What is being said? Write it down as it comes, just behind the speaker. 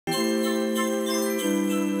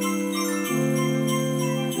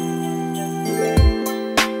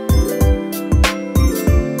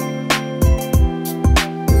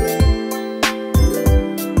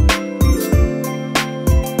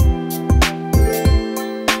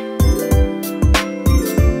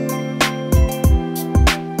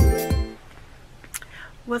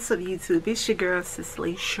What's up, YouTube? It's your girl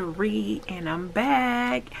Cicely Cherie, and I'm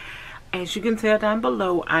back. As you can tell down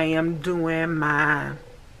below, I am doing my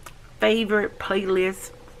favorite playlist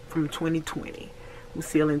from 2020. We're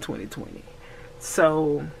still in 2020,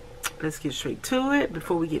 so let's get straight to it.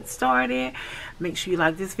 Before we get started, make sure you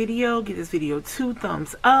like this video, give this video 2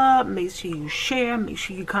 thumbs up, make sure you share, make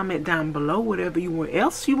sure you comment down below whatever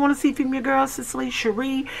else you want to see from your girl Cicely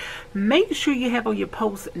Cherie. Make sure you have on your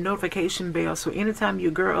post notification bell, so anytime your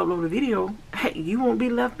girl upload a video, hey, you won't be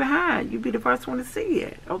left behind. You'll be the first one to see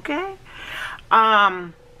it. Okay.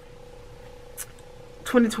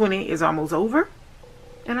 2020 is almost over,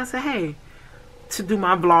 and I said, hey, to do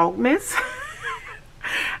my Vlogmas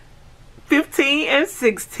 15 and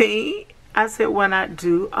 16, I said, why not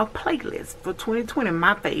do a playlist for 2020,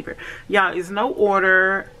 my favorite. Y'all, it's no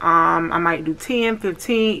order. I might do 10,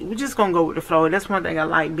 15. We're just gonna go with the flow. That's one thing I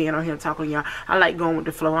like, being on here talking to y'all. I like going with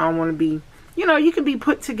the flow. I don't want to be, you know, you can be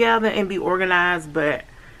put together and be organized, but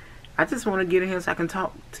I just want to get in here so I can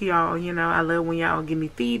talk to y'all. You know, I love when y'all give me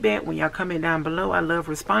feedback, when y'all comment down below. I love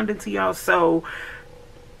responding to y'all. So,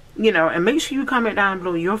 you know, and make sure you comment down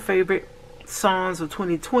below your favorite songs of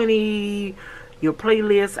 2020, your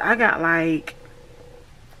playlist. I got like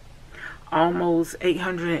almost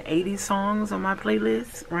 880 songs on my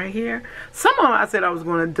playlist right here. Some of them I said I was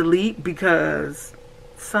going to delete because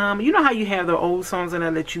some, you know how you have the old songs in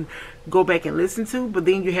there that you go back and listen to, but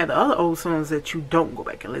then you have the other old songs that you don't go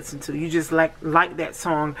back and listen to. You just like that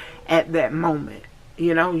song at that moment.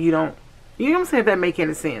 You know, you know what I'm saying, if that make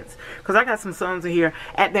any sense. Because I got some songs in here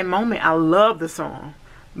at that moment I love the song,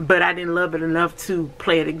 but I didn't love it enough to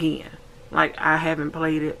play it again. Like, I haven't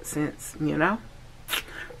played it since, you know.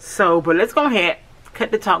 So, but let's go ahead,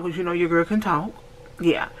 cut the talk, because you know your girl can talk.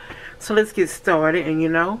 Yeah. So let's get started. And you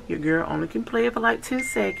know, your girl only can play it for like 10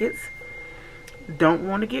 seconds. Don't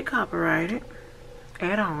want to get copyrighted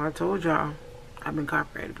at all. I told y'all I've been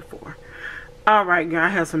copyrighted before. Alright, girl, I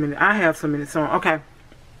have so many songs. Okay.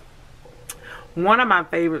 One of my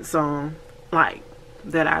favorite songs, like,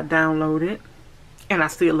 that I downloaded, and I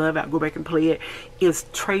still love it, I go back and play it, is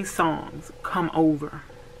Trey Songz, Come Over.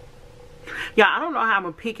 Yeah, I don't know how I'm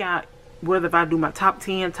going to pick out, whether if I do my top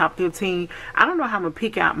 10, top 15, I don't know how I'm going to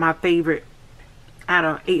pick out my favorite out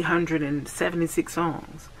of 876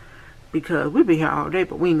 songs. Because we'll be here all day,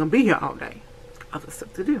 but we ain't going to be here all day. Other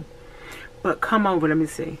stuff to do. But Come Over, let me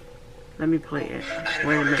see. Let me play it.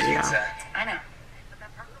 Wait a minute, y'all. I know.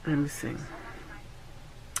 Let me see.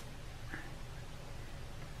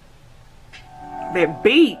 That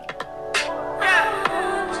beat.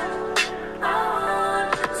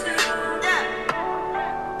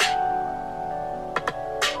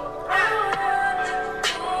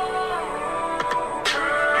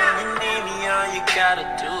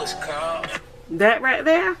 That right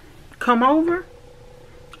there, Come Over.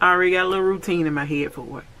 I already got a little routine in my head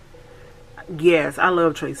for it. Yes, I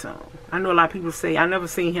love Trey Songz. I know a lot of people say, I never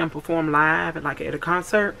seen him perform live, like at a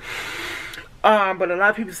concert. But a lot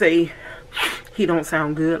of people say he don't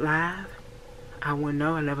sound good live. I wouldn't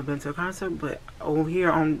know. I've never been to a concert, but over here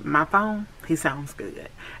on my phone, he sounds good.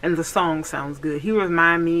 And the song sounds good. He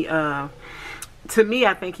remind me of, to me,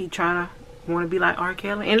 I think he trying to want to be like R.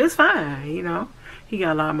 Kelly. And it's fine, you know. He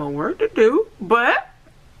got a lot more work to do, but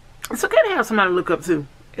it's okay to have somebody to look up to.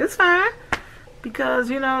 It's fine. Because,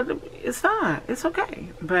 you know, it's fine. It's okay.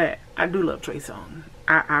 But I do love Trey Songz.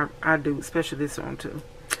 I do, especially this song too.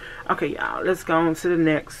 Okay, y'all, let's go on to the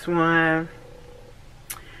next one.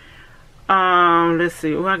 Let's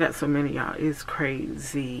see. Oh, I got so many, y'all. It's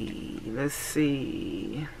crazy. Let's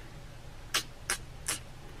see.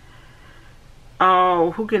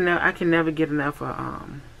 Oh, I can never get enough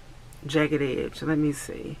of Jagged Edge. Let me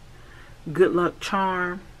see. Good Luck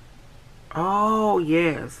Charm. Oh,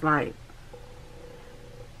 yes, like.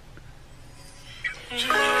 See,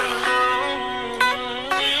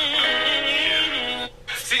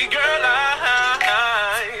 girl,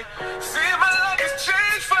 I see my luck has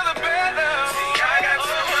changed for the better. See, I got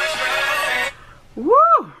so much.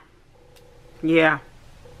 Woo! Yeah.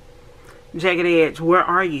 Jagged Edge, where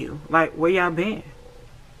are you? Like, where y'all been?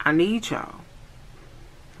 I need y'all.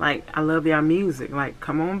 Like, I love y'all music. Like,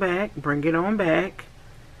 come on back. Bring it on back.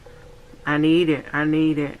 I need it. I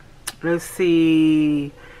need it. Let's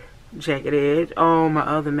see. Jagged Edge. Oh, my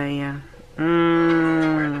other man.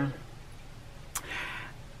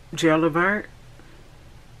 Gerald Levert.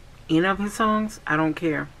 Any of his songs, I don't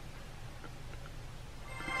care.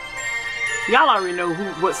 Y'all already know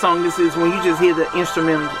what song this is when you just hear the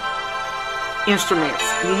instruments. You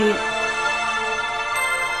hear?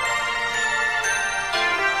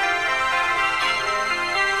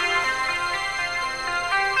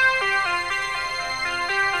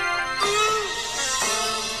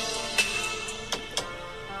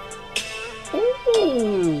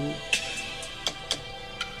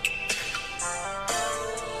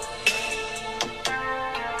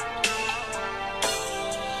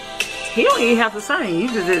 He don't even have to sing. He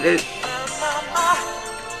just did it.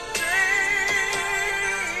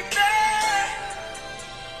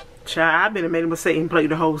 Child, I've been made him say and play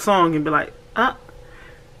the whole song and be like,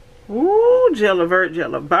 ooh, Jellivert,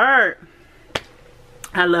 Jellivert.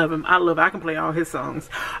 I love him. I love it. I can play all his songs.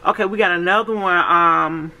 Okay, we got another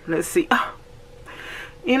one. Let's see.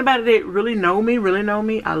 Anybody that really know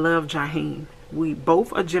me, I love Jaheim. We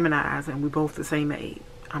both are Geminis and we both the same age.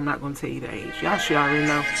 I'm not going to tell you the age. Y'all should already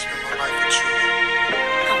know.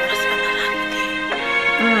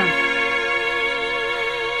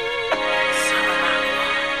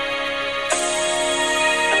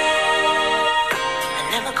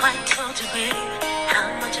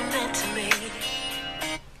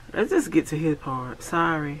 Let's just get to his part.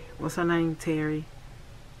 Sorry. What's her name? Terry.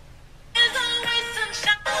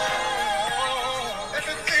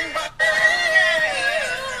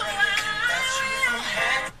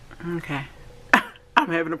 Okay. I'm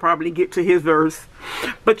having to probably get to his verse.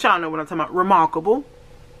 But y'all know what I'm talking about. Remarkable.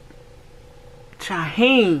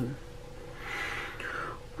 Jaheim.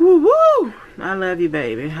 Woo woo. I love you,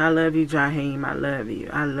 baby. I love you, Jaheim. I love you.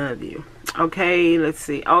 I love you. Okay, let's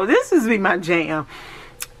see. Oh, this is be my jam.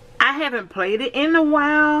 I haven't played it in a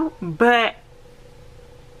while, but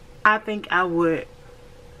I think I would.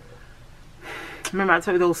 Remember I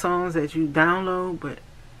told you those songs that you download, but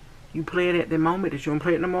you play it at the moment that you don't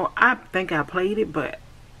play it no more. I think I played it, but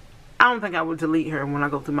I don't think I would delete her when I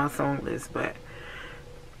go through my song list. But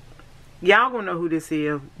y'all gonna know who this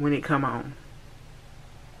is when it come on.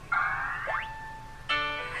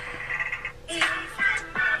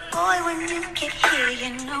 Boy, when you get here,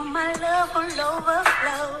 you know my love will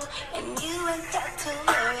overflow. And you ain't got to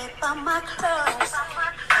worry about my clothes. 'Cause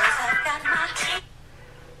I got my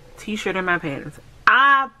t-shirt and my pants.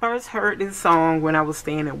 I first heard this song when I was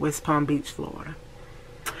staying in West Palm Beach, Florida.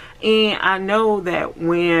 And I know that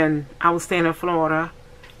when I was staying in Florida,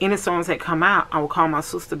 any songs that come out, I would call my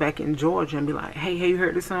sister back in Georgia and be like, hey, have you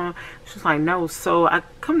heard this song? She's like, no. So I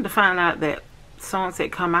come to find out that songs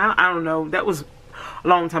that come out, I don't know, that was a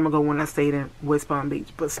long time ago when I stayed in West Palm Beach.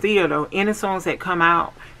 But still though, any songs that come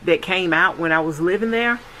out, that came out when I was living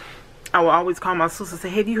there, I would always call my sister and say,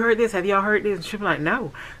 have you heard this? Have y'all heard this? And she'd be like,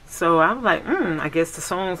 no. So I was like, I guess the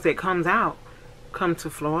songs that comes out come to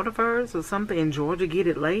Florida first or something, in Georgia get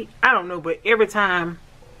it late. I don't know, but every time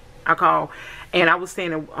I call, and I was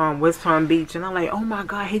staying in West Palm Beach, and I'm like, oh my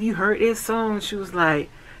God, have you heard this song? She was like,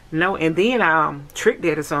 no. And then Trick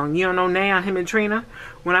Daddy song, You Don't Know Now, him and Trina.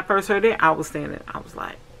 When I first heard it, I was standing, I was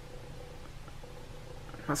like,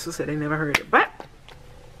 my sister said they never heard it, but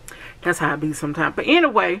that's how it be sometimes. But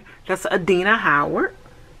anyway, that's Adina Howard.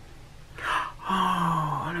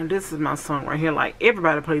 Oh, now this is my song right here. Like,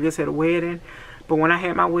 everybody play this at a wedding. But when I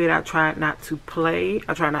had my wedding, I tried not to play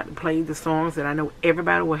the songs that I know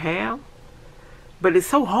everybody will have. But it's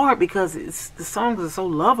so hard because the songs are so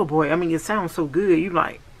lovable. I mean, it sounds so good. You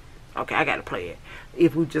like, okay, I got to play it.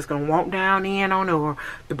 If we just going to walk down in on it, or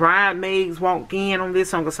the bridesmaids walk in on this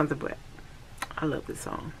song or something. But I love this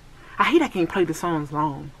song. I hate I can't play the songs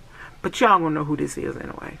long. But y'all gonna know who this is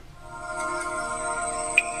anyway.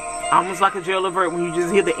 Almost like a Jellivert when you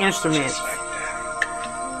just hear the instruments.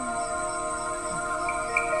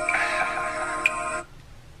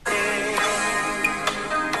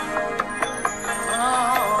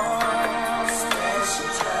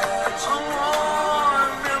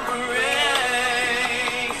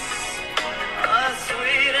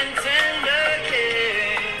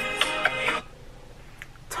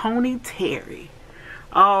 Tony Terry.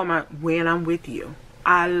 Oh my, When I'm With You.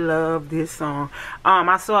 I love this song.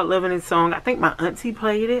 I started loving this song. I think my auntie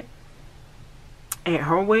played it at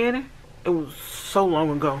her wedding. It was so long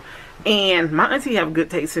ago. And my auntie have good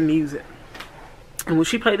taste in music. And when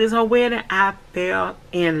she played this at her wedding, I fell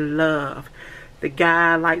in love. The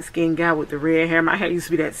guy, light-skinned guy with the red hair. My hair used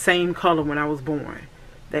to be that same color when I was born.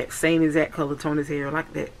 That same exact color, Tony's hair.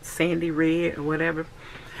 Like that sandy red or whatever.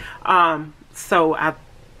 So I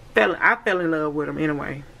fell in love with him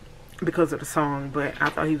anyway because of the song, but I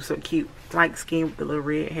thought he was so cute, light skin with the little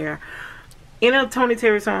red hair. Any other Tony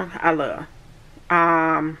Terry song I love.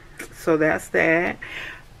 So that's that.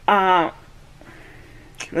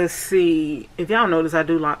 Let's see, if y'all notice, I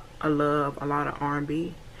love a lot of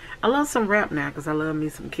R&B. I love some rap now because I love me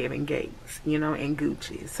some Kevin Gates, you know, and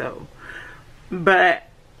Gucci. So, but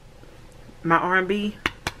my R&B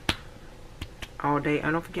all day. I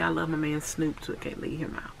don't forget I love my man Snoop too. I can't leave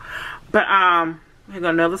him out. But I got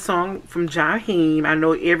another song from Jaheim. I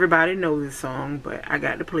know everybody knows this song, but I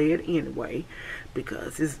got to play it anyway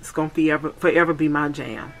because it's gonna forever be my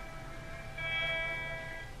jam.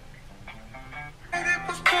 It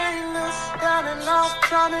was painless, down and off.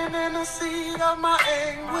 drowning in the sea of my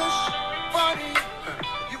anguish. Funny,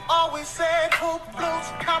 you always said hope floats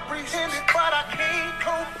comprehended, but I can't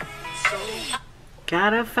cope. So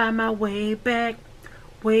gotta find my way back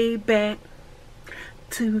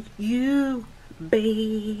to you,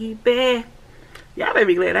 baby. Y'all may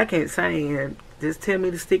be glad I can't sing and just tell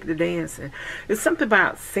me to stick to dancing. It's something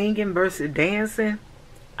about singing versus dancing.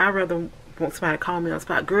 I'd rather want somebody to call me on the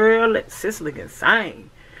spot. Girl, let Cicely can sing.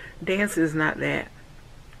 Dancing is not that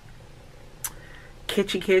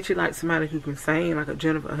catchy like somebody who can sing, like a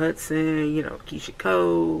Jennifer Hudson, you know, Keisha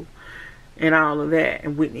Cole, and all of that,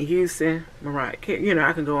 and Whitney Houston, Mariah Carey. You know,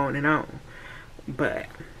 I can go on and on. But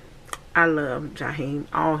I love Jaheim,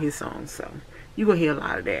 all his songs, so you're going to hear a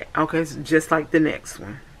lot of that. Okay, so just like the next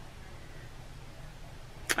one.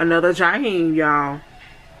 Another Jaheim, y'all.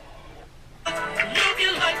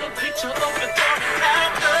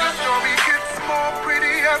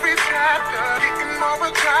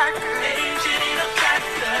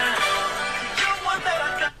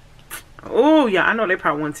 Oh, yeah, I know they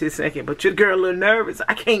probably want to a second, but your girl a little nervous.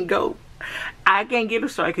 I can't go. I can't get a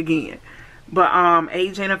strike again. But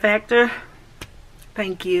age ain't a factor.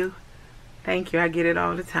 Thank you. Thank you. I get it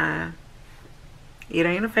all the time. It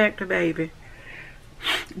ain't a factor, baby.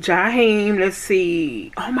 Jaheim, let's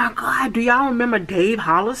see. Oh my God, do y'all remember Dave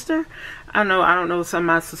Hollister? I don't know, some of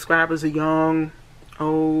my subscribers are young,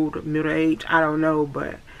 old, middle-aged, I don't know,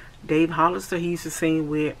 but Dave Hollister, he used to sing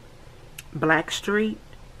with Blackstreet,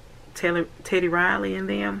 Teddy Riley and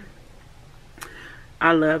them.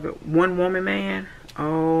 I love it. One Woman Man.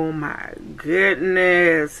 Oh my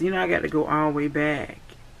goodness. You know, I got to go all the way back.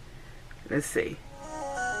 Let's see.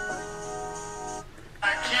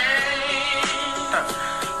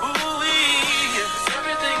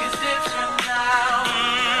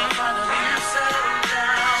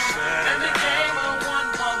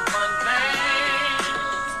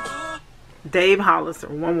 Dave Hollister,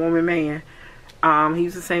 One Woman Man. He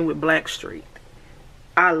used to sing with Blackstreet.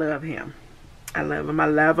 I love him. I love him. I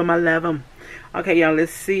love him. I love him. Okay, y'all,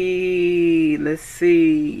 let's see. Let's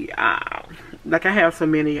see. Like, I have so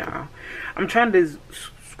many, y'all. I'm trying to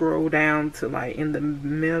scroll down to, like, in the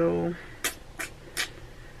middle.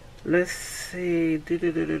 Let's see.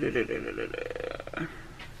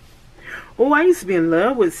 Oh, I used to be in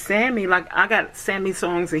love with Sammy. Like, I got Sammy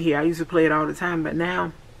songs in here. I used to play it all the time, but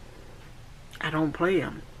now I don't play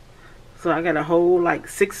them. So I got a whole, like,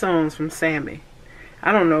 6 songs from Sammy.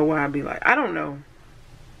 I don't know why I'd be like, I don't know.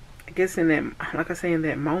 I guess in that, like I say, in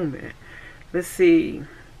that moment. Let's see.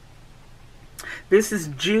 This is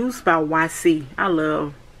Juice by YC. I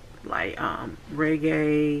love, like,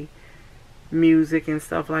 reggae music and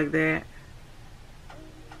stuff like that.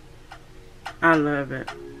 I love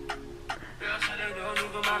it.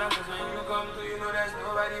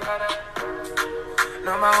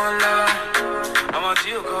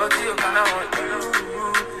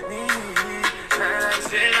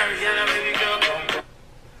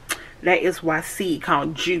 That is YC,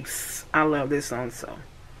 called Juice. I love this song, so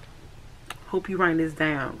hope you write this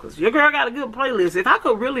down, because your girl got a good playlist. If I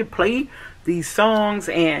could really play these songs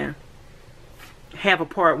and have a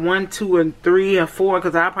part 1, 2, and 3, or 4,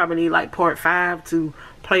 because I probably need like part 5 to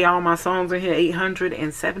play all my songs in here.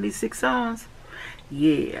 876 songs.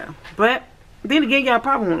 Yeah, but then again, y'all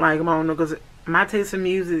probably won't like them. I don't know, because my taste in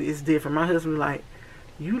music is different. My husband like,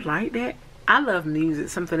 you like that? I love music,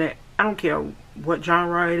 something that, I don't care what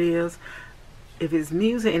genre it is. If it's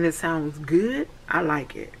music and it sounds good, I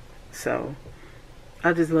like it. So,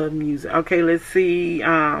 I just love music. Okay, let's see.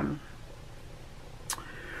 I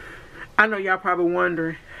know y'all probably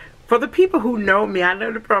wondering. For the people who know me, I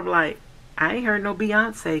know they're probably like, I ain't heard no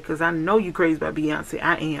Beyonce, because I know you crazy about Beyonce.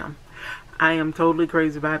 I am. I am totally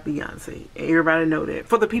crazy about Beyonce. Everybody know that.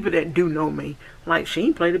 For the people that do know me, like, she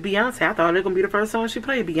ain't played a Beyonce. I thought it was going to be the first song she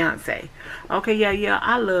played, Beyonce. Okay, yeah,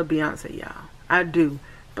 I love Beyonce, y'all. I do.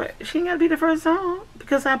 But she ain't got to be the first song.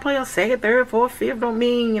 Because I play a second, third, fourth, fifth don't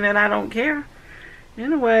mean that I don't care.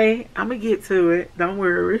 Anyway, I'm going to get to it. Don't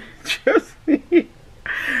worry. Trust me.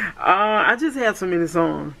 I just have so many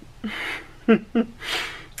songs.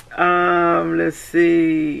 Let's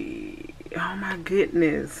see. Oh my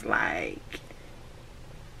goodness, like,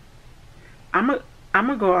 I'm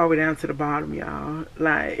gonna go all the way down to the bottom, y'all.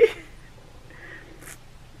 Like,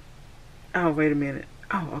 oh, wait a minute.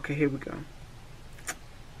 Oh, okay, here we go.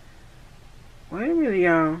 Wait a minute,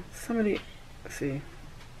 y'all. Somebody, see,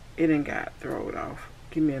 it didn't got thrown off.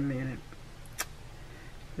 Give me a minute.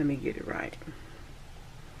 Let me get it right.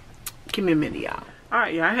 Give me a minute, y'all.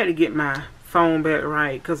 Alright, y'all, I had to get my phone back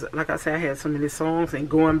right, because like I said, I had so many songs and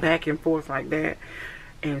going back and forth like that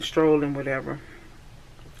and strolling whatever,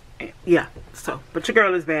 Yeah, so, but your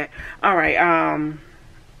girl is back. All right,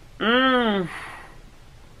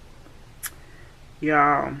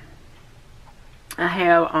 y'all, I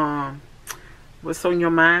have, What's on Your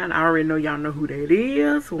Mind. I already know y'all know who that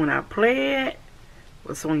is when I play it.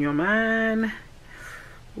 What's on Your Mind.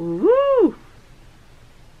 Woo!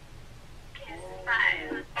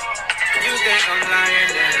 You think I'm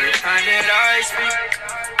lying every time that I speak,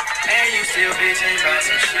 and you still bitching about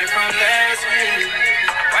some shit from last week.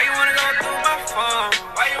 Why you wanna go through my phone?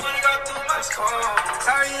 Why you wanna go through my phone?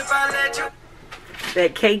 Sorry if I let you.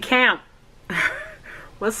 That K Camp.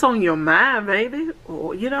 What's on your mind, baby?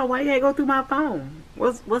 Oh, you know, why you ain't go through my phone?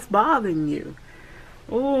 What's bothering you?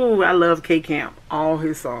 Ooh, I love K Camp. All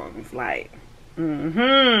his songs, like,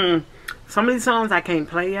 some of these songs I can't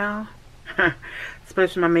play, y'all.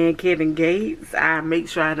 Especially my man Kevin Gates. I make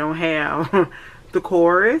sure I don't have the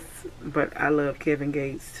chorus, but I love Kevin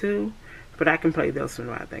Gates too. But I can play this one.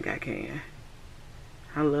 I think I can.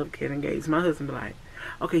 I love Kevin Gates. My husband be like,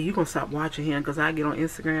 okay, you gonna stop watching him, because I get on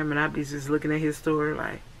Instagram and I be just looking at his story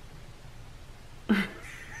like, I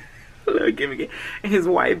love Kevin Gates. And his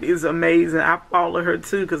wife is amazing. I follow her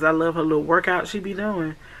too because I love her little workout she be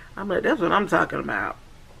doing. I'm like, that's what I'm talking about.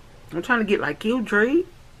 I'm trying to get like you, Drake.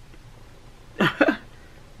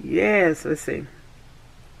 Yes, let's see.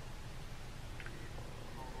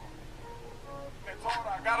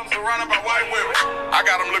 I got them surrounded by white women. I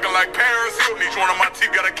got them looking like Paris Hilton. Each one of my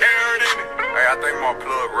teeth got a carrot in it. Hey, I think my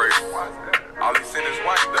plug race. All he seen is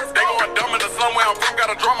white. They going dumb in the sun where I'm from. Got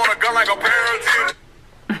a drum on a gun like a Paris Hilton.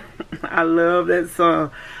 I love that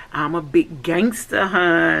song. I'm a big gangster,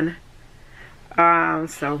 hun. And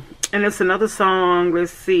it's another song.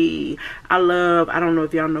 Let's see. I don't know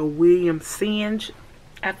if y'all know William Singe.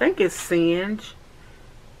 I think it's Singe.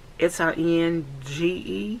 It's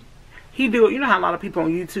N-G-E. He do, you know how a lot of people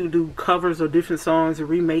on YouTube do covers of different songs and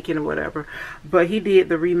remaking or whatever. But he did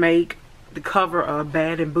the cover of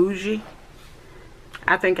Bad and Bougie.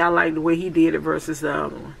 I think I like the way he did it versus the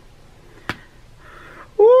other one.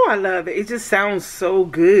 Oh, I love it. It just sounds so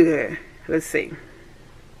good. Let's see.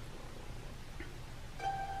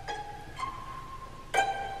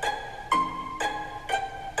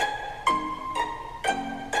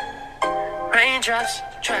 Raindrops,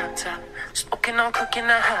 trap top, smoking on cooking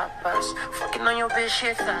the hot box, fucking on your bitch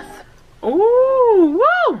shit fast. Ooh,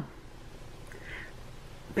 woo!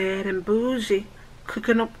 Bad and Bougie,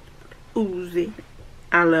 cooking up Uzi.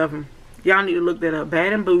 I love him. Y'all need to look that up.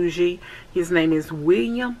 Bad and Bougie. His name is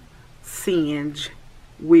William Singe.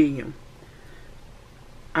 William.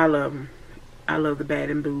 I love him. I love the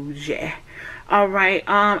Bad and Bougie. All right.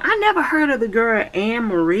 I never heard of the girl Anne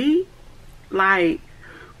Marie. Like,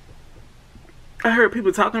 I heard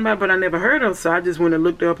people talking about it, but I never heard of her. So I just went and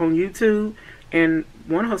looked her up on YouTube. And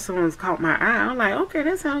one of her songs caught my eye. I'm like, okay,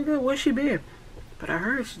 that sounds good. Where's she been? But I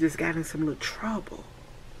heard she just got in some little trouble.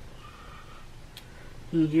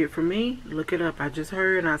 You hear it from me? Look it up. I just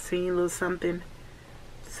heard and I seen a little something.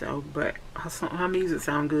 So, but her music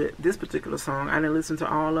sound good. This particular song, I didn't listen to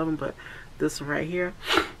all of them, but this one right here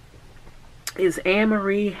is Anne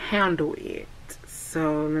Marie Handle It.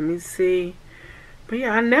 So let me see. But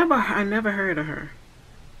yeah, I never heard of her.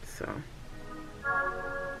 So.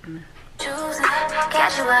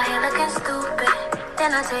 Catch you out here looking stupid.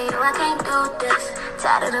 Then I tell you I can't do this.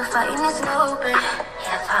 Tired of the fighting, it's open.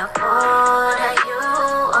 If I pull at you,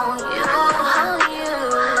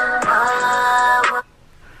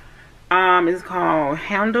 it's called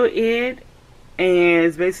Handle It, and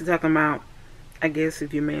it's basically talking about, I guess,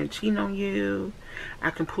 if your man cheating on you, I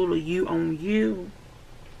can pull a you on you.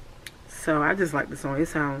 So I just like the song. It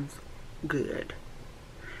sounds good.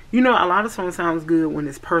 You know, a lot of songs sounds good when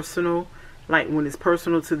it's personal, like when it's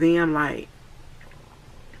personal to them, like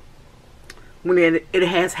when it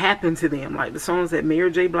has happened to them, like the songs that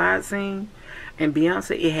Mary J. Blige sing and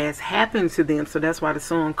Beyonce, it has happened to them. So that's why the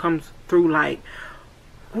song comes through like,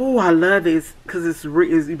 oh, I love it, because it's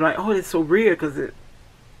like, oh, it's so real, because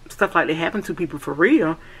stuff like that happened to people for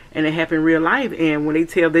real, and it happened in real life. And when they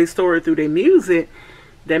tell their story through their music,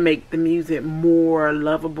 that make the music more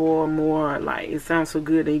lovable, more like, it sounds so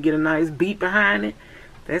good, and you get a nice beat behind it.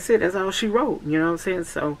 That's it. That's all she wrote. You know what I'm saying?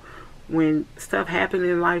 So when stuff happened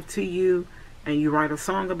in life to you, and you write a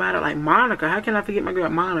song about it, like Monica. How can I forget my girl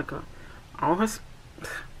Monica? All her,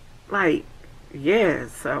 like, yeah.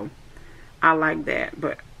 So I like that,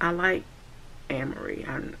 but I like Anne Marie.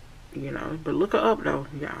 You know, but look her up though,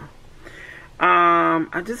 y'all.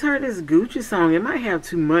 I just heard this Gucci song. It might have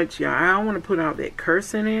too much, y'all. I don't want to put out that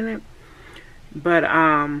cursing in it, but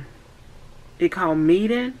it called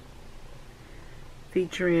Meeting,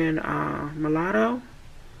 featuring Mulatto.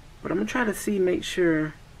 But I'm gonna try to see, make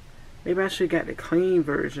sure Maybe I should have got the clean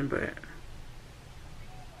version, but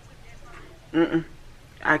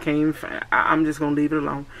I can't even find. I'm just gonna leave it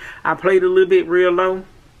alone. I played a little bit real low.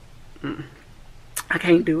 I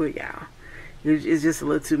can't do it, y'all. It's just a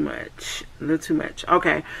little too much. A little too much.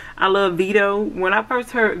 Okay. I love Vito. When I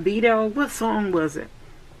first heard Vito, what song was it?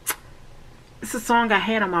 It's a song I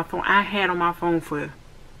had on my phone. I had on my phone for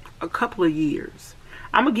a couple of years.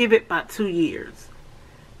 I'm going to give it about 2 years.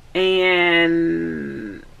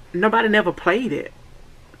 And nobody never played it.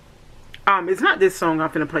 It's not this song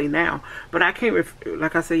I'm finna play now. But I can't,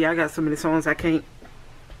 like I said, y'all got so many songs I can't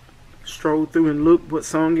stroll through and look what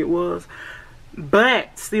song it was.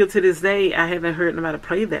 But still to this day, I haven't heard nobody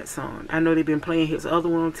play that song. I know they've been playing his other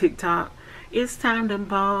one on TikTok. It's time to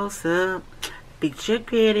boss up. Beat your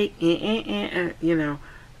critic. You know,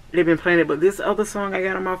 they've been playing it. But this other song I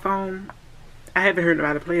got on my phone, I haven't heard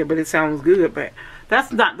nobody play it, but it sounds good. But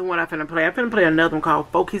that's not the one I'm finna play. I'm finna play another one called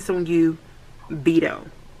Focus on You, Vito.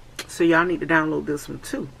 So y'all need to download this one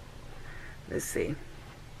too. Let's see.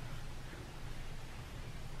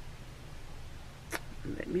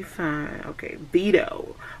 Let me find. Okay,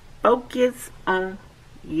 Vito. Focus on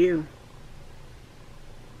You.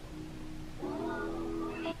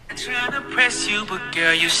 I'm trying to press you, but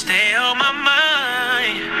girl, you stay on my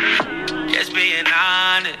mind. Just being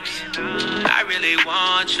honest, I really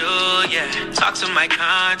want you, yeah. Talk to my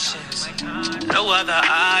conscience, no other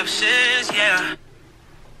options, yeah.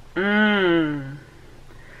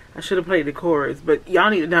 I should have played the chorus, but y'all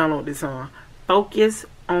need to download this song. Focus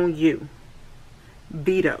on You.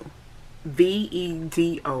 Vito.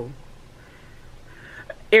 V-E-D-O.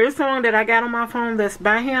 Every song that I got on my phone that's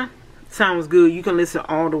by him sounds good. You can listen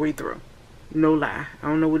all the way through. No lie. I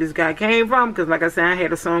don't know where this guy came from, because like I said, I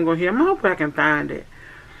had a song on here. I'm hoping I can find it.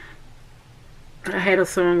 I had a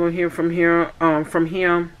song on here from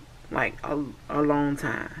him like a long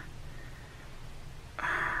time.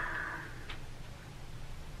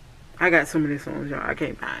 I got so many songs, y'all. I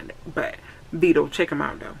can't find it. But Vito, check him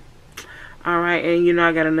out though. Alright, and you know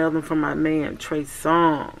I got another one from my man Trey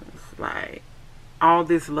Songz. Like, All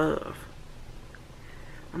This Love.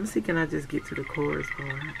 I'm gonna see, can I just get to the chorus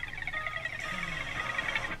part?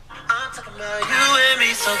 I'm talking about you and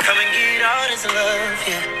me, so come and get all this love,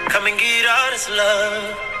 yeah. Come and get all this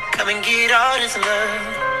love. Come and get all this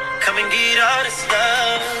love. Come and get all this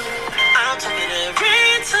love. I'm talking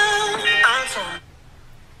every time. I'm talking.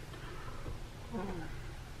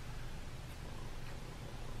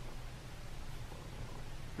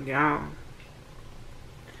 Y'all,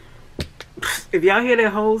 if y'all hear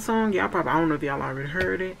that whole song, y'all probably, I don't know if y'all already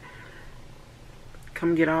heard it.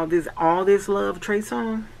 Come get all this love, Trey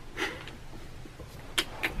Songz.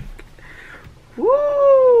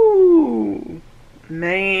 Woo,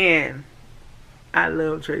 man, I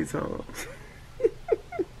love Trey Songz.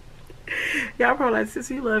 Y'all probably like, sis,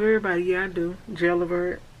 you love everybody. Yeah, I do.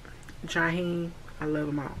 Jelliver, Jaheim, I love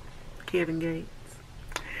them all. Kevin Gates.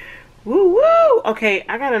 Woo woo. Okay,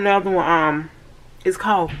 I got another one. It's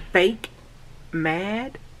called Fake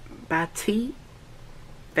Mad by T.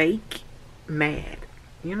 Fake Mad.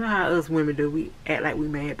 You know how us women do, we act like we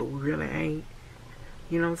mad but we really ain't.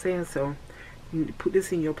 You know what I'm saying? So you need to put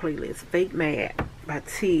this in your playlist. Fake Mad by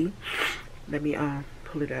T. Let me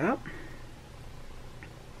pull it up.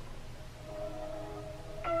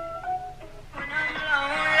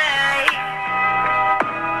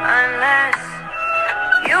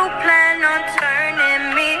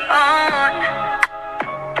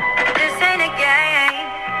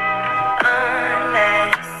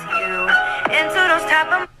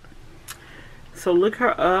 So look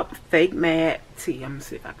her up, Fake Mad T. I'm gonna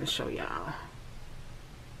see if I can show y'all.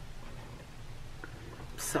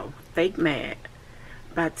 So Fake Mad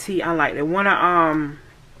by T. I like it. One of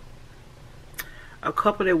a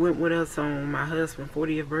couple that went with us on my husband's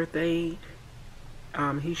 40th birthday.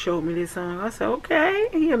 He showed me this song. I said, okay,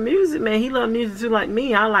 he a music man. He love music too, like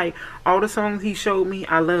me. I like all the songs he showed me.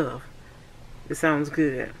 I love. It sounds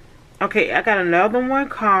good. Okay, I got another one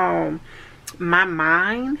called My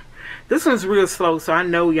Mind. This one's real slow, so I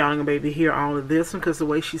know y'all ain't gonna be able to hear all of this one because the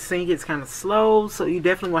way she sings it's kind of slow. So you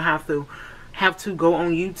definitely will have to go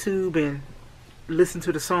on YouTube and listen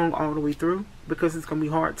to the song all the way through, because it's gonna be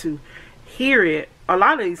hard to hear it. A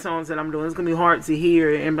lot of these songs that I'm doing, it's gonna be hard to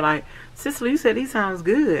hear it and be like, Cicely, you said he sounds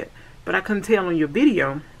good, but I couldn't tell on your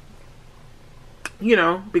video, you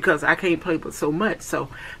know, because I can't play but so much. So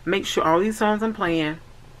make sure all these songs I'm playing,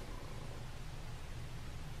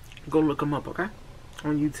 go look them up, okay,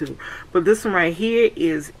 on YouTube. But this one right here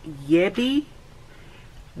is Yebba,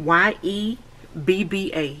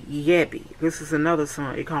 Y-E-B-B-A, Yebba. This is another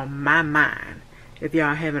song. It's called My Mind, if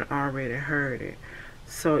y'all haven't already heard it.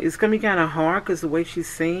 So it's gonna be kind of hard because the way she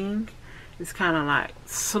sings, it's kind of like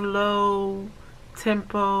slow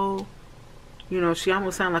tempo. You know, she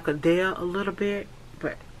almost sounds like Adele a little bit,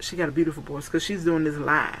 but she got a beautiful voice because she's doing this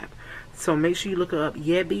live. So make sure you look her up,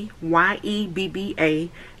 Yebba, Y-E-B-B-A,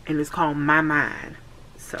 and it's called My Mind.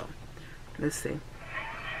 So let's see.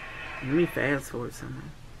 Let me fast forward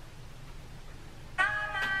something.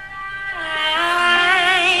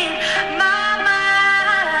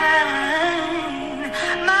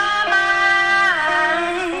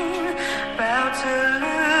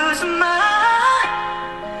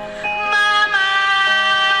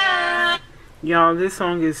 Y'all, this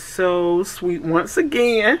song is so sweet. Once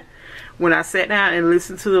again, when I sat down and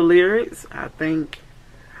listened to the lyrics, I think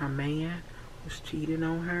her man was cheating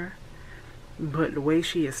on her. But the way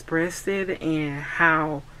she expressed it and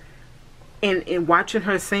how, and watching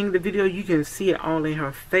her sing the video, you can see it all in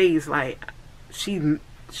her face. Like, she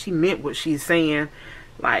meant what she's saying.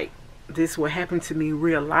 Like, this what happened to me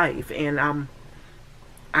real life. And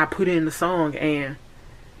I put in the song, and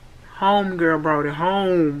homegirl brought it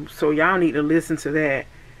home. So y'all need to listen to that.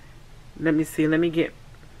 Let me see. Let me get,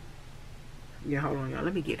 yeah, hold on, y'all.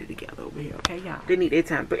 Let me get it together over here, okay, y'all? They need their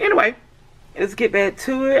time. But anyway, let's get back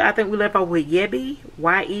to it. I think we left off with Yebba,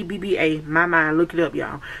 Y-E-B-B-A, My Mind. Look it up,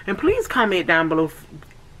 y'all. And please comment down below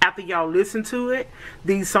after y'all listen to it.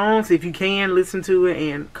 These songs, if you can, listen to it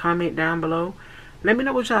and comment down below. Let me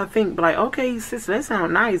know what y'all think. But like, okay, sis, that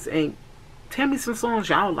sounds nice. And tell me some songs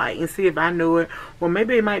y'all like and see if I know it. Or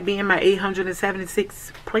maybe it might be in my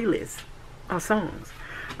 876 playlist of songs.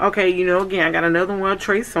 Okay, you know, again, I got another one of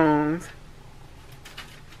Trey songs.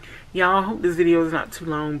 Y'all, I hope this video is not too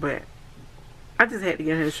long, but I just had to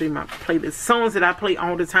get here and show you my playlist. Songs that I play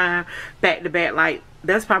all the time, back to back. Like,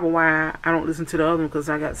 that's probably why I don't listen to the other one, because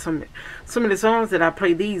I got some of the songs that I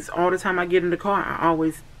play these all the time I get in the car. I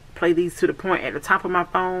always play these to the point. At the top of my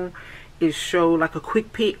phone, it show like a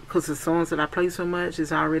quick pick, because the songs that I play so much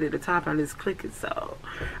is already at the top. I just click it. So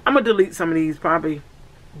I'm gonna delete some of these probably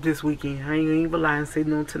this weekend. I ain't gonna even lie and say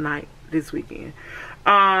no tonight. This weekend.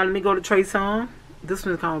 Let me go to Trey song. This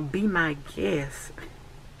one's called Be My Guest.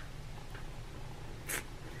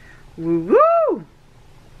 Woo woo!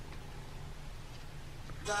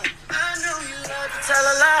 I know you love to tell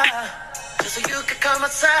a lie, just so you could come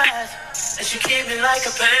outside. And she keep me like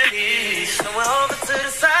a penny, somewhere over to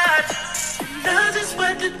the side. Know just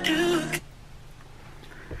what to do.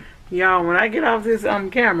 Y'all, when I get off this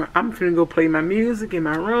camera, I'm finna go play my music in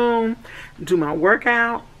my room, do my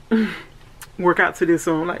workout. Work out to this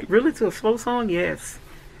song. Like, really, to a slow song? Yes.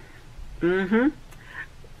 Thinking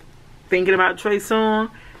about Trey's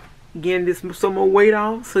song, getting this some more weight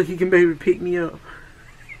off so he can maybe pick me up.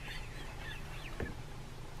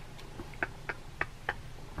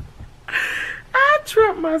 I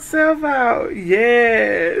tripped myself out.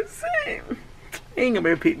 Yes. He ain't gonna be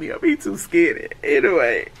able to pick me up. He too scared.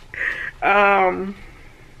 Anyway.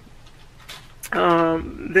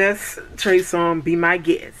 That's Trey's song, Be My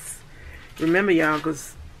Guest. Remember, y'all,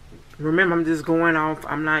 because remember, I'm just going off.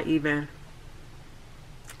 I'm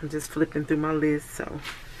just flipping through my list. So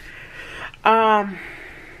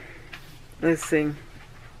let's see.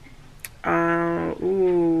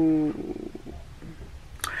 Ooh,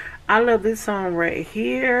 I love this song right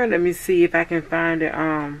here. Let me see if I can find it.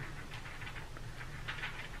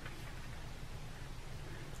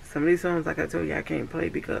 Some of these songs, like I told you, I can't play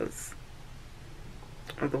because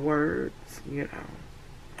of the words, you know.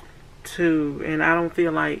 Too, and I don't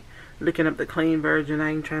feel like looking up the clean version. I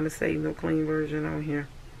ain't trying to save no clean version on here.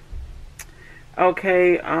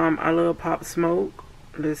 Okay, I love Pop Smoke.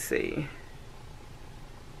 Let's see.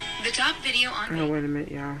 The top video on. Oh, wait a minute,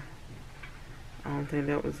 y'all. I don't think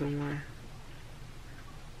that was the one.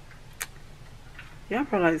 Y'all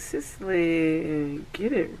probably like, Cicely,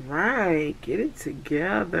 get it right, get it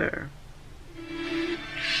together.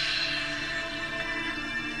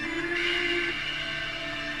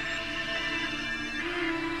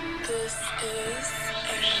 This is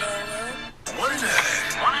another. One and a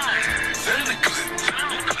half. Send in the clip.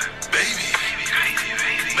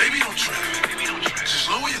 Baby, don't trip. Just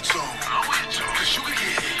lower your tone. Cause you can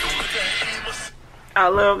get hit on the game. I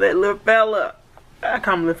love that little fella. I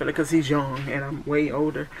call him little fella because he's young and I'm way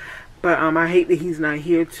older. But I hate that he's not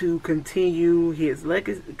here to continue his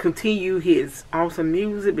legacy, continue his awesome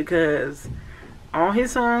music, because all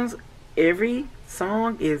his songs, every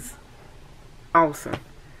song is awesome.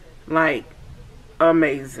 Like,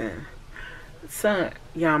 amazing. Son,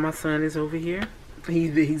 y'all, my son is over here.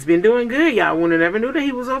 He's been doing good. Y'all would have never knew that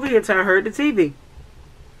he was over here till I heard the TV.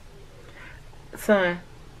 Son,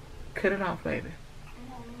 cut it off, baby.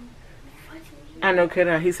 I know,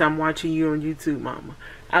 he said, I'm watching you on YouTube, mama.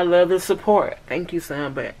 I love the support. Thank you,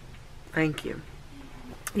 son, but thank you.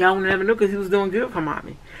 Y'all never knew because he was doing good for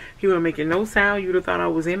mommy. He wasn't making no sound. You would have thought I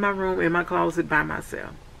was in my room, in my closet by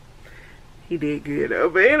myself. He did good though.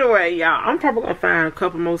 But anyway, y'all, I'm probably going to find a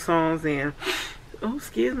couple more songs and... Oh,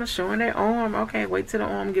 excuse me, showing that arm. Okay, wait till the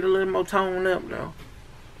arm get a little more toned up though.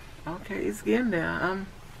 Okay, it's getting there.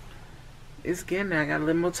 It's getting there. I got a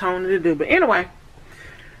little more toning to do. But anyway,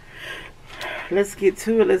 let's get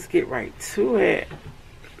to it. Let's get right to it.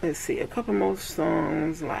 Let's see, a couple more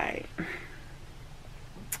songs like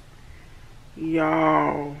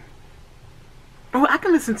y'all. Oh, I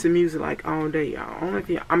can listen to music like all day, y'all.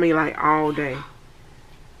 I mean like all day.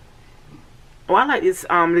 Oh, I like this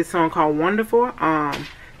this song called Wonderful.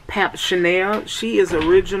 Pap Chanel. She is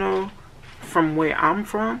original from where I'm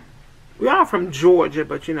from. We all from Georgia,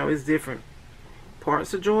 but you know it's different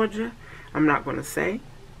parts of Georgia. I'm not gonna say.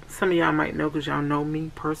 Some of y'all might know because y'all know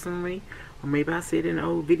me personally, or maybe I said in an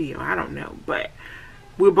old video. I don't know, but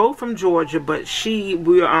we're both from Georgia. But she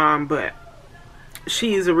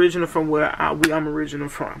is original from where I'm original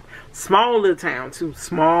from. Small little town too.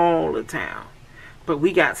 Small little town. But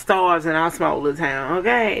we got stars in our small little town,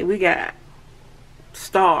 okay? We got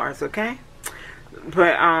stars, okay?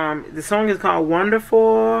 But the song is called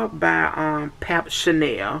Wonderful by Pap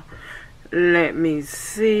Chanel. Let me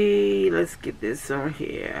see. Let's get this on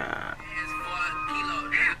here.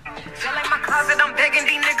 Like my closet, I'm begging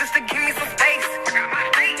these niggas to give me some space.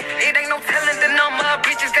 It ain't no telling the number of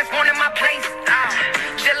bitches that's wanting my place.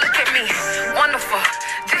 Just look at me, wonderful.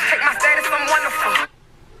 Just check my status, I'm wonderful.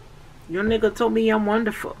 Your nigga told me I'm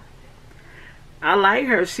wonderful. I like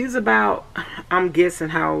her. She's about, I'm guessing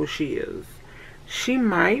how old she is. She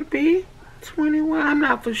might be 21. I'm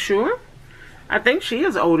not for sure. I think she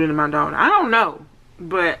is older than my daughter. I don't know.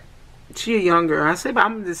 But she's younger. I said, but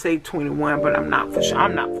I'm going to say 21, but I'm not for sure.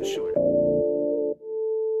 I'm not for sure.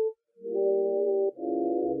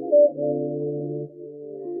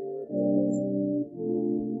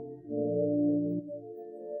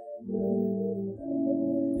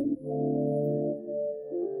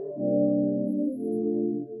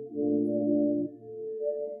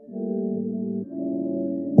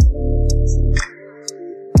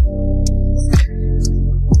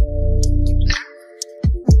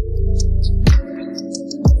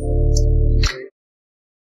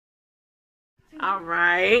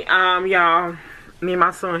 Alright, y'all, me and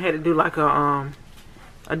my son had to do like a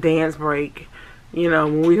dance break. You know,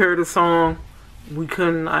 when we heard a song, we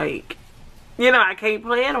couldn't like, you know, I can't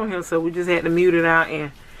play it on here, so we just had to mute it out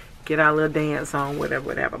and get our little dance on,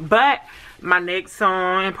 whatever. But my next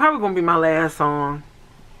song, and probably gonna be my last song,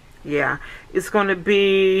 yeah, it's gonna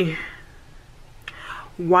be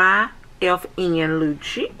YFN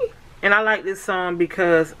Lucci. And I like this song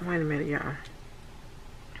because, wait a minute, y'all.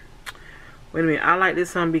 Wait a minute, I like this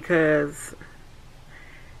song because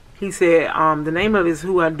he said the name of it is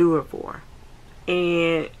Who I Do It For.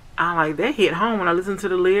 And I like that hit home when I listen to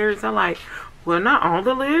the lyrics. I like, well, not all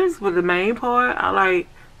the lyrics, but the main part. I like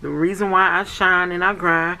the reason why I shine and I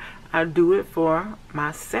grind. I do it for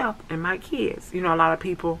myself and my kids. You know, a lot of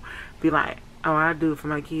people be like, oh, I do it for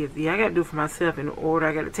my kids. Yeah, I got to do it for myself in order.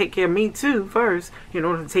 I got to take care of me too first in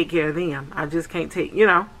order to take care of them. I just can't take, you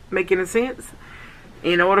know, making a sense.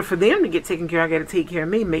 In order for them to get taken care of, I got to take care of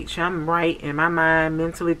me, make sure I'm right in my mind,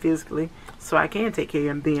 mentally, physically, so I can take care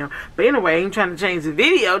of them. But anyway, I ain't trying to change the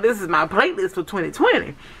video. This is my playlist for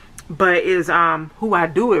 2020. But it's who I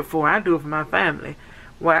do it for. I do it for my family.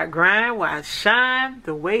 Why I grind, why I shine,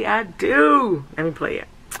 the way I do. Let me play it.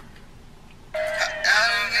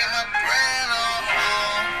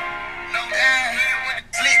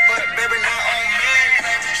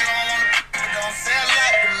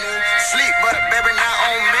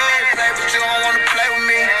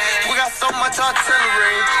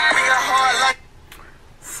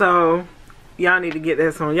 So y'all need to get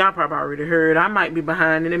that song. Y'all probably already heard. I might be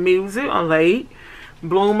behind in the music or late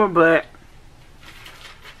bloomer, but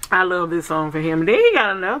I love this song for him. Then he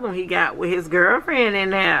got another one he got with his girlfriend in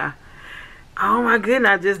there. Oh my goodness,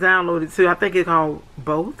 I just downloaded too. I think it's called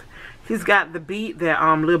Both. He's got the beat that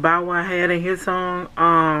Lil Bow Wow had in his song.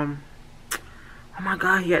 Oh my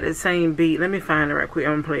god, he got the same beat. Let me find it right quick.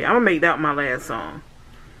 I'm gonna play it. I'm gonna make that my last song.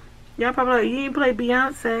 Y'all probably like, you didn't play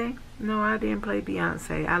Beyonce. No, I didn't play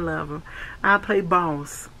Beyonce. I love her. I play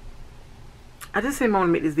Boss. I just didn't want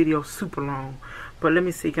to make this video super long. But let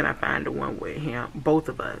me see, can I find the one with him? Both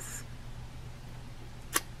of us.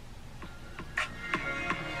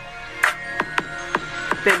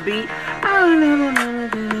 That beat.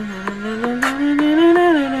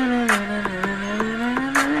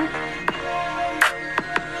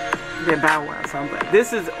 The Bow Wow song, but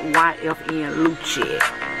this is YFN Lucci.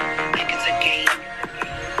 Like it's a game.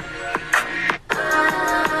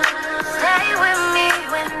 Stay with me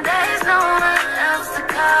when there's no one else to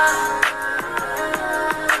call.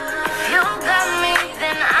 If you got me,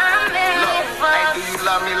 then I'm in it for. Hey, do you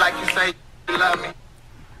love me like you say you love me?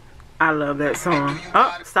 I love that song.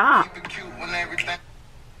 Oh, stop.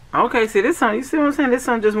 Okay, see this song, you see what I'm saying? This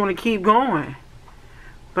song just want to keep going.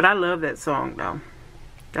 But I love that song though.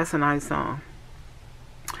 That's a nice song.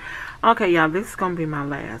 Okay, y'all, this is gonna be my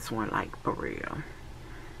last one, like for real.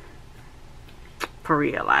 For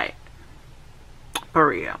real, like for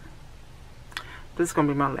real. This is gonna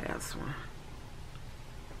be my last one.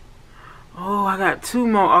 Oh, I got two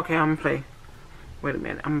more. Okay, I'm gonna play. Wait a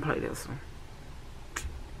minute, I'm gonna play this one.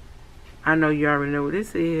 I know you already know what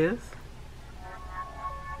this is.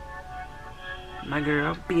 My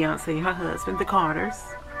girl, Beyonce and her husband, the Carters.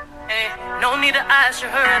 Hey, no need to ask, you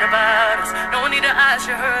heard about us. No need to ask,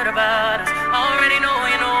 you heard about us. Already know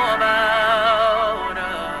you know about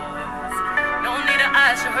us. No need to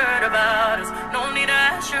ask, you heard about us. No need to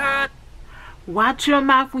ask, you heard. Watch your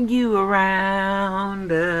mouth when you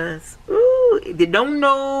around us. Ooh, if you don't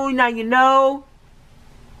know, now you know.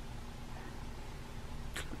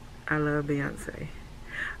 I love Beyonce.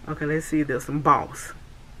 Okay, let's see this. Some Boss.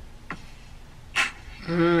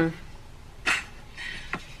 Ain't nothing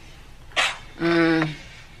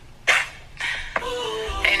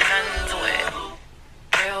to it.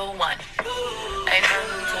 Real one. Ain't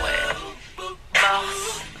nothing to it.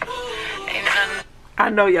 Boss. Ain't nothing. I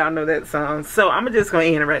know y'all know that song. So I'm just going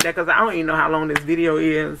to end it right there because I don't even know how long this video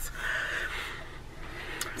is.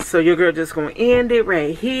 So your girl just going to end it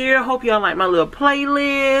right here. Hope y'all like my little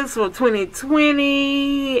playlist for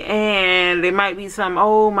 2020. And there might be some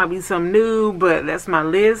old, might be some new. But that's my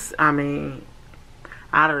list. I mean,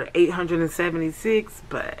 out of the 876.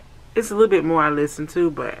 But it's a little bit more I listen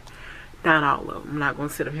to. But not all of them. I'm not going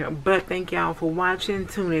to sit up here. But thank y'all for watching.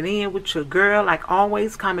 Tuning in with your girl. Like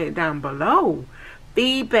always, comment down below.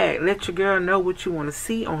 Feedback. Let your girl know what you want to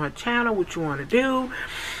see on her channel. What you want to do.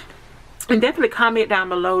 And definitely comment down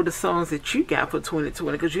below the songs that you got for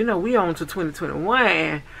 2020. Because you know we on to 2021.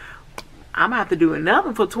 And I'm going to have to do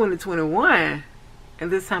another for 2021.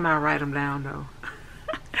 And this time I'll write them down though.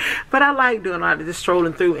 But I like doing all this,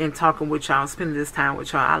 strolling through and talking with y'all. Spending this time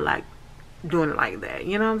with y'all. I like doing it like that.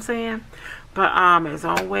 You know what I'm saying? But as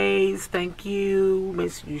always, thank you.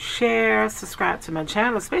 Make sure you share. Subscribe to my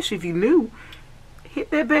channel. Especially if you're new. Hit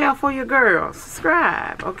that bell for your girl.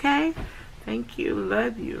 Subscribe. Okay? Thank you.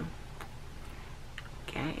 Love you.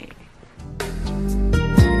 Okay.